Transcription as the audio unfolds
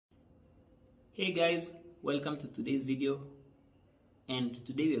Hey guys, welcome to today's video, and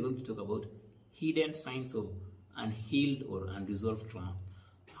today we are going to talk about hidden signs of unhealed or unresolved trauma.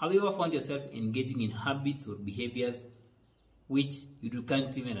 Have you ever found yourself engaging in habits or behaviors which you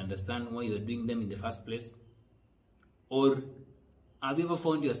can't even understand why you are doing them in the first place? Or have you ever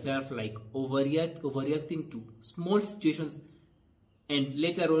found yourself like overreacting to small situations, and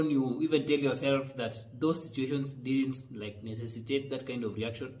later on you even tell yourself that those situations didn't like necessitate that kind of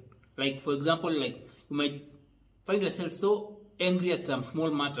reaction? Like, for example, like you might find yourself so angry at some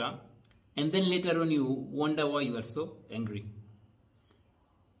small matter, and then later on you wonder why you are so angry.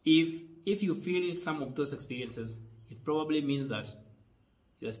 If you feel some of those experiences, it probably means that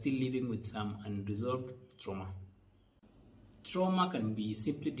you are still living with some unresolved trauma. Trauma can be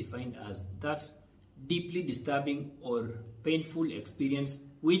simply defined as that deeply disturbing or painful experience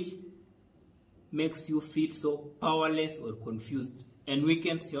which makes you feel so powerless or confused and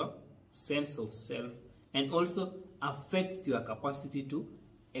weakens your sense of self, and also affects your capacity to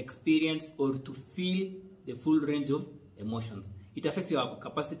experience or to feel the full range of emotions. It affects your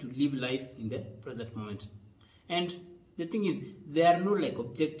capacity to live life in the present moment. And the thing is, there are no like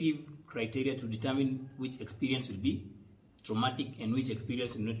objective criteria to determine which experience will be traumatic and which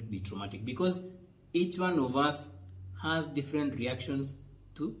experience will not be traumatic, because each one of us has different reactions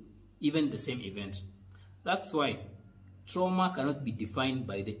to even the same event. That's why trauma cannot be defined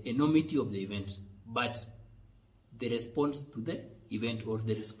by the enormity of the event, but the response to the event or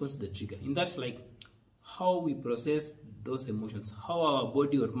the response to the trigger. In that, like how we process those emotions, how our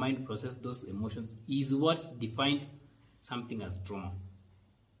body or mind process those emotions is what defines something as trauma.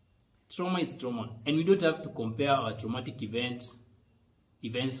 Trauma is trauma, and we don't have to compare our traumatic events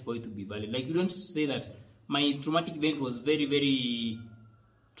for it to be valid. Like, you don't say that my traumatic event was very, very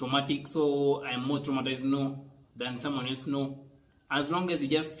traumatic, so I'm more traumatized no than someone else. No. As long as you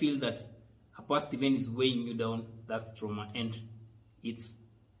just feel that a past event is weighing you down, that's trauma and it's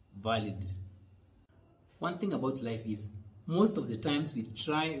valid. One thing about life is, most of the times we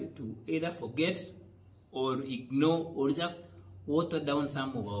try to either forget or ignore or just water down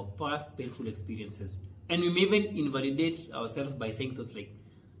some of our past painful experiences. And we may even invalidate ourselves by saying things like,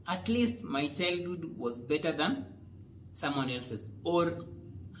 at least my childhood was better than someone else's, or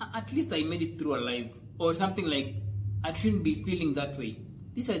at least I made it through alive, or something like, I shouldn't be feeling that way.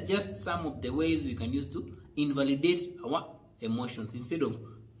 These are just some of the ways we can use to invalidate our emotions instead of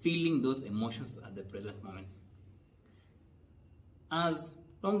feeling those emotions at the present moment. As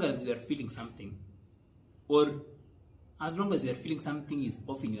long as you are feeling something, or as long as you are feeling something is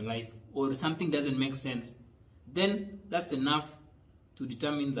off in your life, or something doesn't make sense, then that's enough to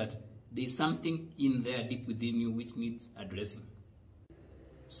determine that there is something in there deep within you which needs addressing.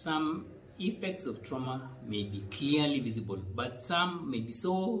 Some effects of trauma may be clearly visible, but some may be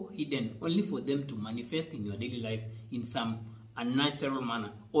so hidden only for them to manifest in your daily life in some unnatural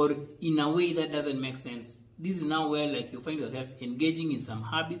manner or in a way that doesn't make sense. This is now where like you find yourself engaging in some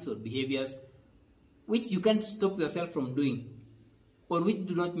habits or behaviors which you can't stop yourself from doing, or which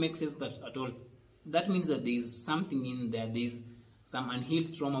do not make sense at all. That means that there is something in there, there is some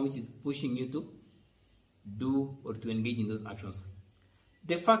unhealed trauma which is pushing you to do or to engage in those actions.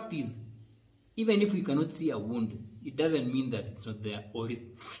 The fact is, even if we cannot see a wound, it doesn't mean that it's not there or it's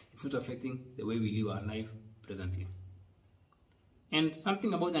not affecting the way we live our life presently. And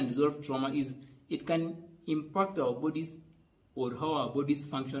something about unresolved trauma is it can impact our bodies or how our bodies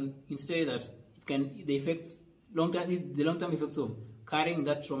function, instead that it can, the long-term effects of carrying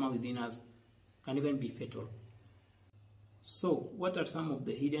that trauma within us can even be fatal. So, what are some of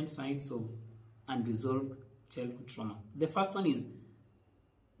the hidden signs of unresolved childhood trauma? The first one is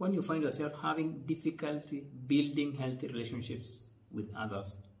when you find yourself having difficulty building healthy relationships with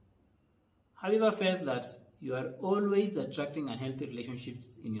others. Have you ever felt that you are always attracting unhealthy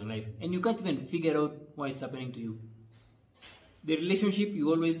relationships in your life and you can't even figure out why it's happening to you? The relationship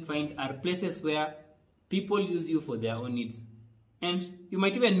you always find are places where people use you for their own needs. And you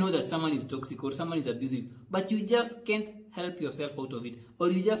might even know that someone is toxic or someone is abusive, but you just can't help yourself out of it,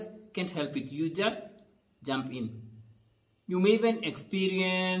 or you just can't help it. You just jump in. You may even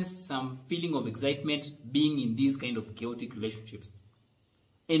experience some feeling of excitement being in these kind of chaotic relationships.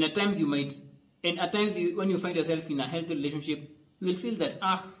 And at times when you find yourself in a healthy relationship, you will feel that,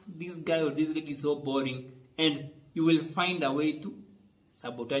 this guy or this lady is so boring, and you will find a way to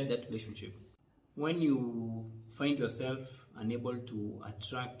sabotage that relationship. When you find yourself unable to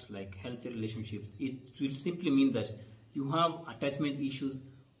attract like healthy relationships, it will simply mean that you have attachment issues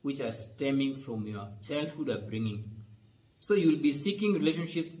which are stemming from your childhood upbringing. So you will be seeking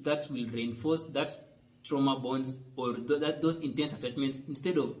relationships that will reinforce that trauma bonds or those intense attachments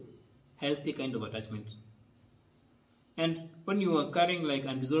instead of healthy kind of attachment. And when you are carrying like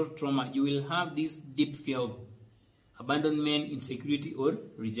unresolved trauma, you will have this deep fear of abandonment, insecurity, or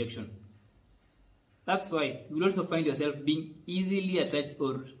rejection. That's why you will also find yourself being easily attached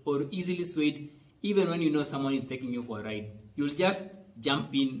or easily swayed, even when you know someone is taking you for a ride. You'll just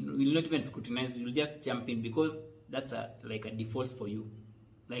jump in, you'll not even scrutinize, you'll just jump in because that's like a default for you.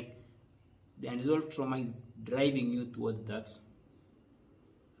 Like the unresolved trauma is driving you towards that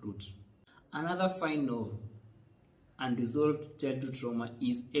route. Another sign of unresolved childhood trauma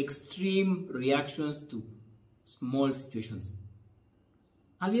is extreme reactions to small situations.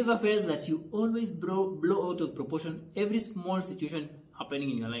 Have you ever felt that you always blow out of proportion every small situation happening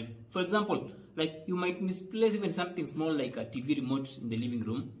in your life? For example, like you might misplace even something small like a TV remote in the living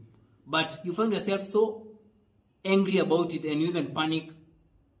room, but you find yourself so angry about it and you even panic,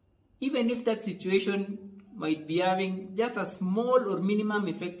 even if that situation might be having just a small or minimum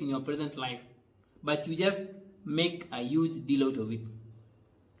effect in your present life, but you just make a huge deal out of it.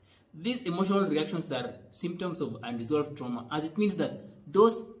 These emotional reactions are symptoms of unresolved trauma, as it means that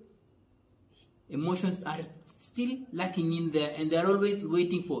those emotions are still lacking in there and they are always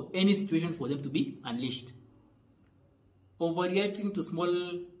waiting for any situation for them to be unleashed. Overreacting to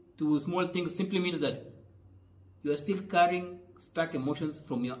small things simply means that you are still carrying stuck emotions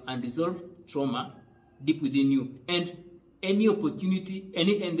from your unresolved trauma deep within you, and any opportunity,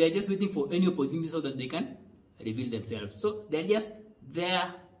 and they are just waiting for any opportunity so that they can reveal themselves. So they're just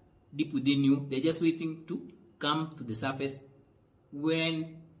there deep within you. They're just waiting to come to the surface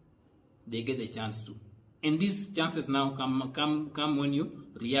when they get the chance to. And these chances now come when you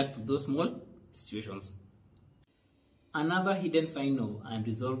react to those small situations. Another hidden sign of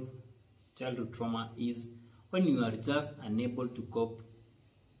unresolved childhood trauma is when you are just unable to cope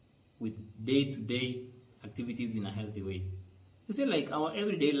with day-to-day activities in a healthy way. You see, like our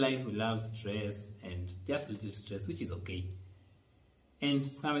everyday life, we love stress and just little stress, which is okay. And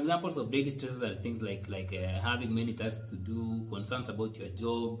some examples of daily stresses are things like having many tasks to do, concerns about your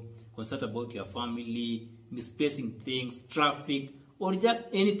job, concerns about your family, misplacing things, traffic, or just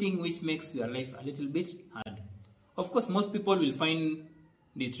anything which makes your life a little bit hard. Of course, most people will find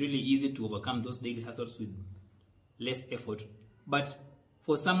it really easy to overcome those daily hassles with less effort. But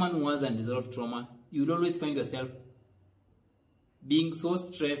for someone who has unresolved trauma, you will always find yourself being so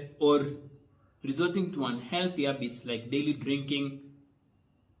stressed or resorting to unhealthy habits like daily drinking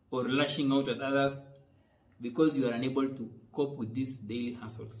or lashing out at others because you are unable to cope with these daily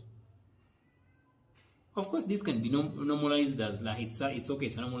hassles. Of course, this can be normalized as like it's okay,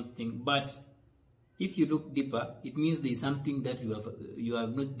 it's a normal thing. But if you look deeper, it means there is something that you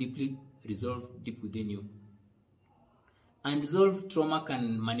have not deeply resolved deep within you. Unresolved trauma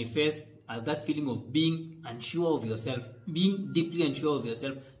can manifest as that feeling of being unsure of yourself, being deeply unsure of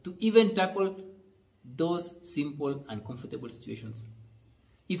yourself, to even tackle those simple, uncomfortable situations.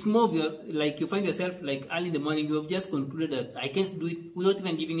 It's more of like you find yourself like early in the morning, you have just concluded that I can't do it without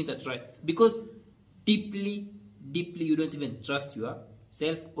even giving it a try. Because deeply you don't even trust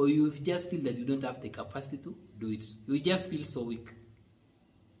yourself, or you just feel that you don't have the capacity to do it. You just feel so weak.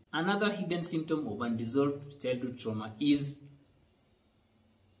 Another hidden symptom of unresolved childhood trauma is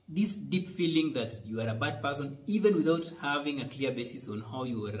this deep feeling that you are a bad person, even without having a clear basis on how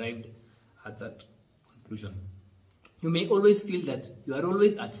you arrived at that conclusion. You may always feel that you are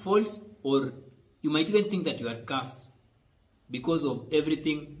always at fault, or you might even think that you are cursed because of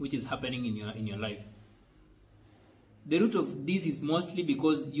everything which is happening in your life. The root of this is mostly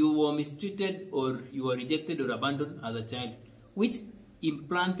because you were mistreated, or you were rejected or abandoned as a child, which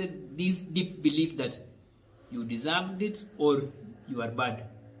implanted this deep belief that you deserved it or you are bad.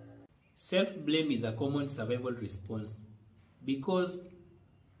 Self-blame is a common survival response because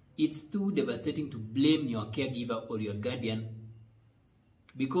it's too devastating to blame your caregiver or your guardian,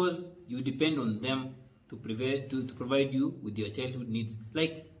 because you depend on them to provide you with your childhood needs.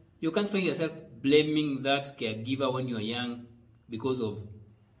 Like, you can't find yourself blaming that caregiver when you are young because of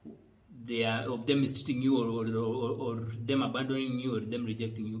them mistreating you, or them abandoning you, or them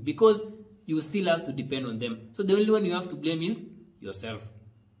rejecting you, because you still have to depend on them. So the only one you have to blame is yourself.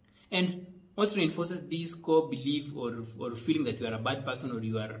 And what reinforces this core belief or feeling that you are a bad person,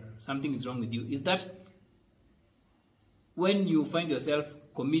 or something is wrong with you, is that when you find yourself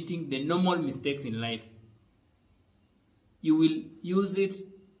committing the normal mistakes in life, you will use it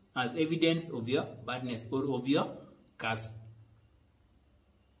as evidence of your badness or of your curse.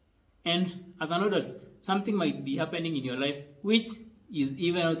 And as an adult, something might be happening in your life which is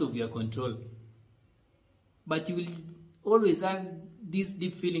even out of your control. But you will always have this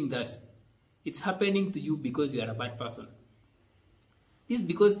deep feeling that it's happening to you because you are a bad person. This is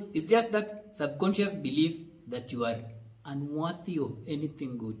because it's just that subconscious belief that you are unworthy of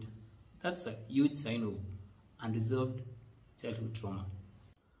anything good. That's a huge sign of unresolved childhood trauma.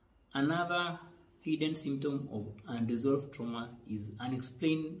 Another hidden symptom of unresolved trauma is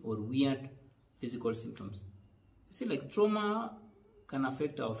unexplained or weird physical symptoms. You see, like, trauma can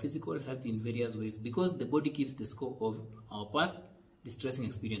affect our physical health in various ways because the body keeps the score of our past distressing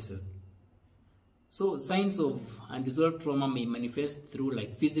experiences. So signs of unresolved trauma may manifest through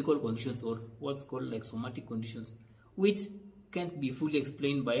like physical conditions or what's called like somatic conditions, which can't be fully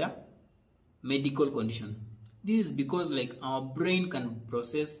explained by a medical condition. This is because like our brain can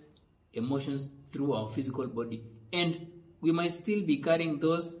process emotions through our physical body, and we might still be carrying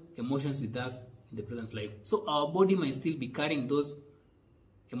those emotions with us in the present life. So our body might still be carrying those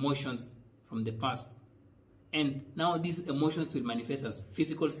emotions from the past, and now these emotions will manifest as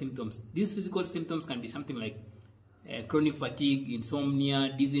physical symptoms. These physical symptoms can be something like chronic fatigue,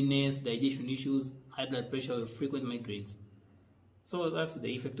 insomnia, dizziness, digestion issues, high blood pressure, or frequent migraines. So that's the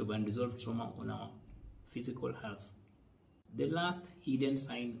effect of unresolved trauma on our physical health. The last hidden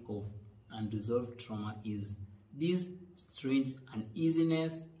sign of unresolved trauma is this strange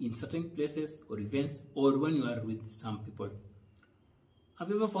uneasiness in certain places or events, or when you are with some people. Have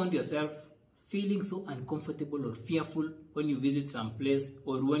you ever found yourself feeling so uncomfortable or fearful when you visit some place,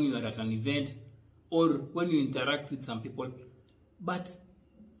 or when you are at an event, or when you interact with some people, but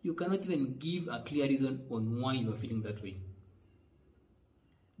you cannot even give a clear reason on why you are feeling that way?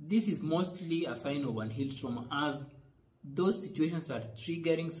 This is mostly a sign of unhealed trauma, as those situations are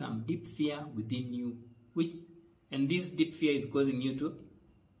triggering some deep fear within you, and this deep fear is causing you to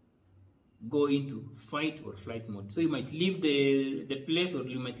go into fight or flight mode. So you might leave the place, or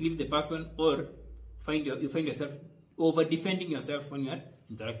you might leave the person, or you find yourself over defending yourself when you are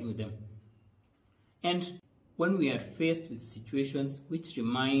interacting with them. And when we are faced with situations which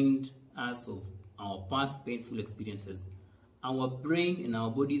remind us of our past painful experiences, our brain and our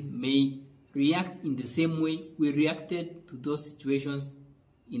bodies may react in the same way we reacted to those situations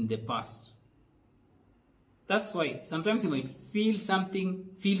in the past. That's why sometimes you might feel something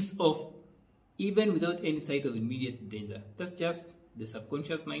feels off even without any sight of immediate danger. That's just the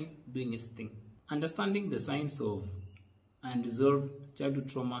subconscious mind doing its thing. Understanding the signs of unresolved childhood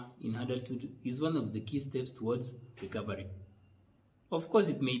trauma in adulthood is one of the key steps towards recovery. Of course,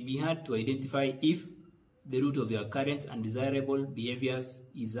 it may be hard to identify if the root of your current undesirable behaviors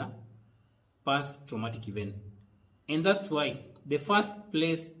is a past traumatic event. And that's why the first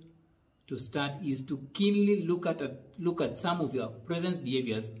place to start is to keenly look at some of your present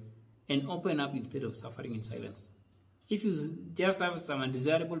behaviors and open up instead of suffering in silence. If you just have some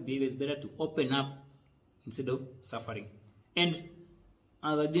undesirable behavior, it's better to open up instead of suffering. And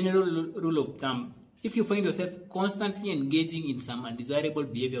as a general rule of thumb, if you find yourself constantly engaging in some undesirable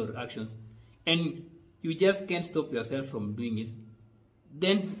behavior or actions, and you just can't stop yourself from doing it,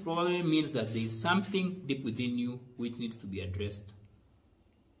 then it probably means that there is something deep within you which needs to be addressed.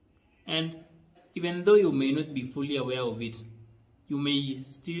 And even though you may not be fully aware of it, you may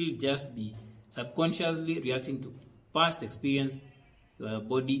still just be subconsciously reacting to past experience your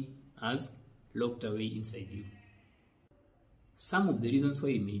body has locked away inside you. Some of the reasons why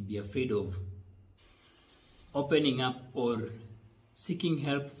you may be afraid of opening up or seeking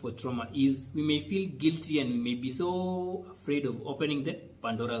help for trauma is we may feel guilty, and we may be so afraid of opening the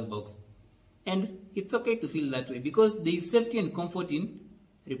Pandora's box. And it's okay to feel that way, because there is safety and comfort in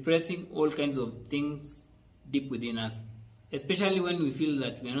repressing all kinds of things deep within us, especially when we feel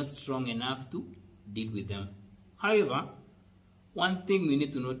that we are not strong enough to deal with them. However, one thing we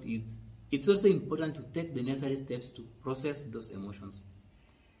need to note is it's also important to take the necessary steps to process those emotions.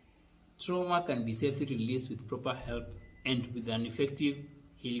 Trauma can be safely released with proper help and with an effective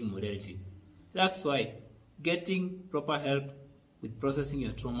healing modality. That's why getting proper help with processing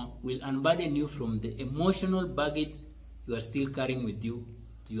your trauma will unburden you from the emotional baggage you are still carrying with you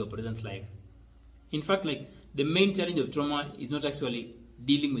to your present life. In fact, the main challenge of trauma is not actually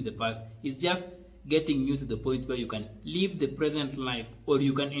dealing with the past, it's just getting you to the point where you can live the present life, or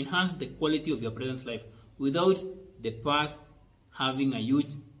you can enhance the quality of your present life without the past having a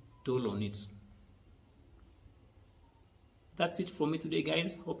huge toll on it. That's it for me today,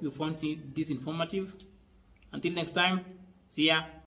 guys. Hope you found this informative. Until next time, see ya.